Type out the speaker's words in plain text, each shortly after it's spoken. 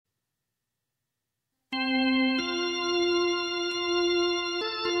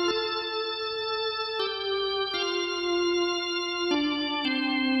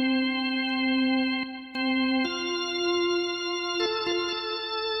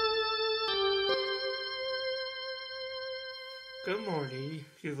Good morning.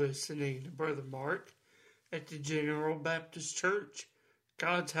 You're listening to Brother Mark at the General Baptist Church,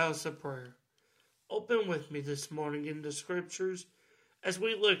 God's House of Prayer. Open with me this morning in the Scriptures as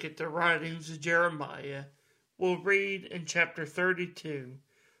we look at the writings of Jeremiah. We'll read in chapter 32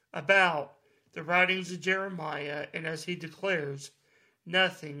 about the writings of Jeremiah, and as he declares,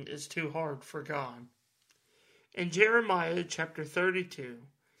 nothing is too hard for God. In Jeremiah chapter 32,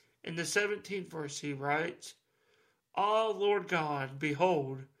 in the 17th verse, he writes, Ah, Lord God,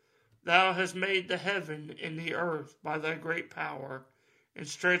 behold, thou hast made the heaven and the earth by thy great power and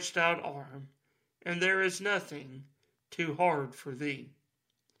stretched out arm, and there is nothing too hard for thee.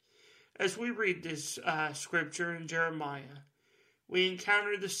 As we read this scripture in Jeremiah, we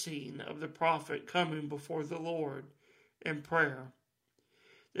encounter the scene of the prophet coming before the Lord in prayer.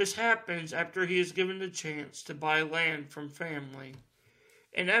 This happens after he is given the chance to buy land from family.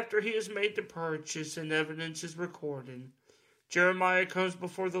 And after he has made the purchase and evidence is recorded, Jeremiah comes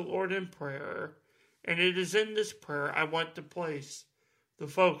before the Lord in prayer, and it is in this prayer I want to place the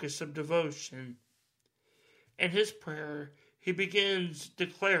focus of devotion. In his prayer, he begins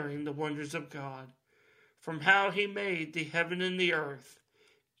declaring the wonders of God, from how he made the heaven and the earth,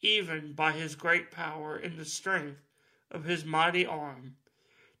 even by his great power and the strength of his mighty arm,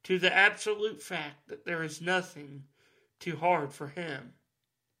 to the absolute fact that there is nothing too hard for him.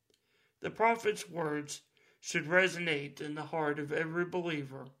 The prophet's words should resonate in the heart of every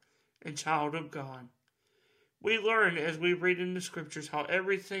believer and child of God. We learn as we read in the Scriptures how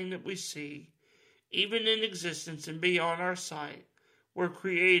everything that we see, even in existence and beyond our sight, were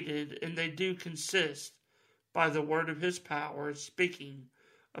created, and they do consist by the word of his power, speaking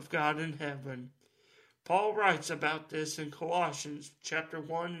of God in heaven. Paul writes about this in Colossians chapter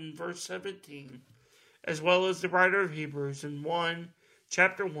 1 and verse 17, as well as the writer of Hebrews in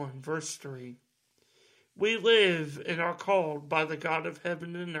chapter 1, verse 3. We live and are called by the God of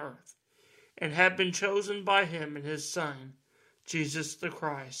heaven and earth, and have been chosen by him and his Son, Jesus the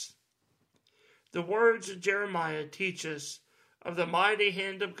Christ. The words of Jeremiah teach us of the mighty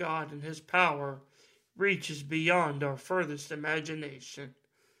hand of God, and his power reaches beyond our furthest imagination.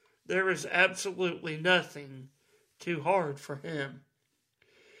 There is absolutely nothing too hard for him.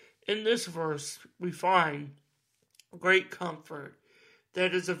 In this verse, we find great comfort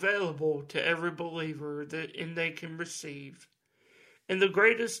that is available to every believer and they can receive. In the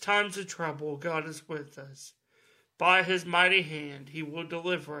greatest times of trouble, God is with us. By his mighty hand, he will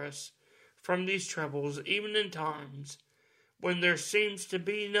deliver us from these troubles, even in times when there seems to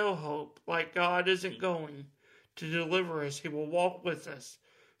be no hope, like God isn't going to deliver us. He will walk with us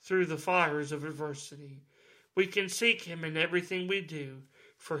through the fires of adversity. We can seek him in everything we do,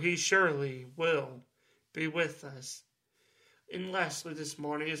 for he surely will be with us. And lastly, this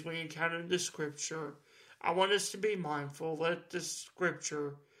morning, as we encounter the Scripture, I want us to be mindful. Let this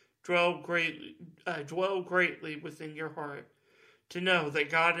Scripture dwell greatly within your heart, to know that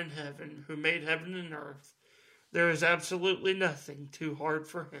God in heaven, who made heaven and earth, there is absolutely nothing too hard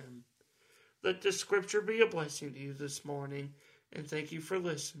for him. Let this Scripture be a blessing to you this morning, and thank you for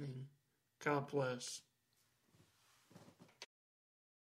listening. God bless.